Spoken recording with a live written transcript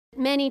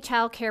Many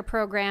childcare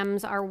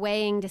programs are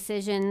weighing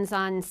decisions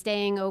on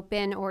staying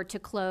open or to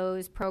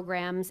close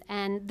programs,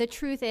 and the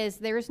truth is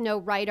there's no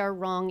right or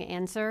wrong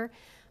answer,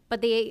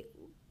 but the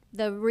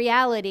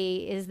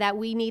reality is that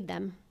we need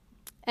them,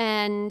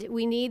 and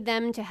we need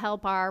them to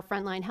help our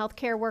frontline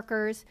healthcare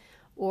workers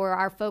or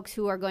our folks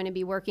who are going to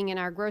be working in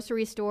our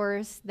grocery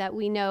stores that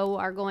we know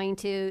are going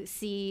to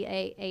see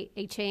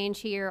a change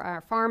here, our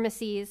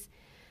pharmacies.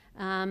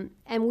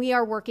 And we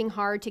are working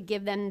hard to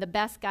give them the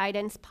best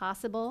guidance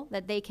possible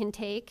that they can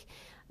take.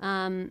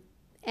 And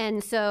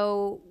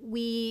so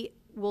we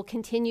will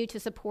continue to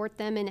support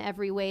them in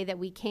every way that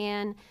we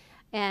can.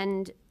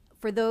 And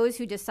for those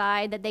who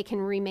decide that they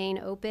can remain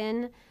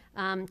open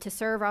to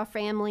serve our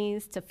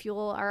families, to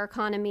fuel our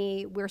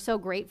economy, we're so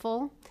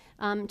grateful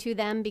to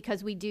them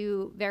because we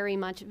do very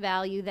much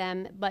value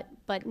them,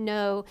 but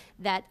know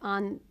that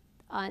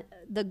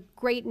the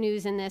great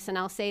news in this, and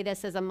I'll say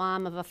this as a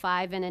mom of a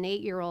 5 and an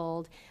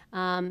 8-year-old,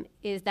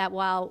 is that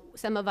while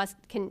some of us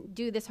can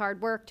do this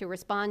hard work to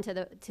respond to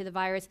the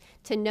virus,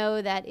 to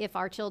know that if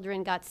our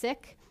children got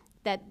sick,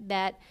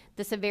 that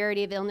the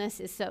severity of illness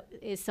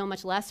is so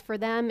much less for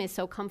them, is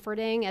so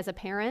comforting as a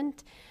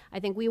parent. I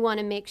think we want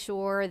to make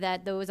sure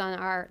that those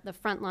on the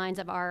front lines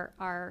of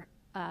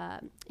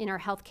in our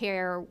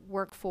healthcare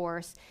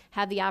workforce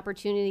have the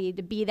opportunity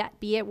to be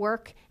at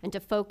work and to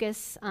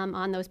focus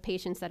on those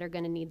patients that are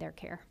going to need their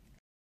care.